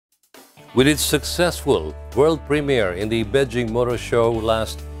With its successful world premiere in the Beijing Motor Show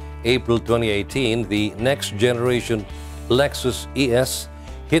last April 2018, the next generation Lexus ES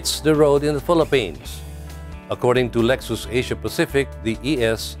hits the road in the Philippines. According to Lexus Asia Pacific, the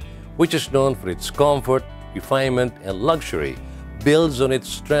ES, which is known for its comfort, refinement, and luxury, builds on its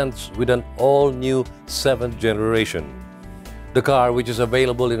strengths with an all-new 7th generation. The car, which is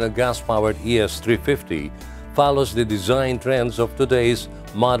available in a gas-powered ES 350, follows the design trends of today's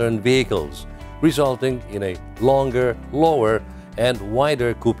modern vehicles, resulting in a longer, lower, and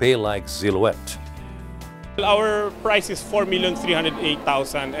wider coupe-like silhouette. Our price is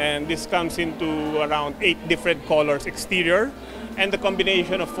 4,308,000, and this comes into around 8 different colors exterior and the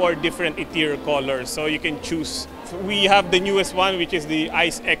combination of 4 different interior colors, so you can choose. We have the newest one, which is the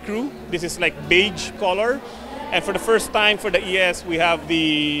Ice Ecru. This is like beige color. And for the first time for the ES, we have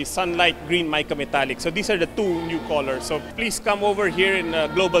the Sunlight Green Mica Metallic. So these are the 2 new colors. So please come over here in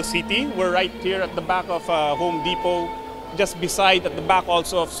Global City. We're right here at the back of Home Depot, just beside at the back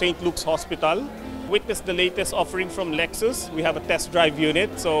also of St. Luke's Hospital. Witness the latest offering from Lexus. We have a test drive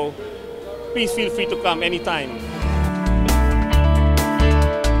unit, so please feel free to come anytime.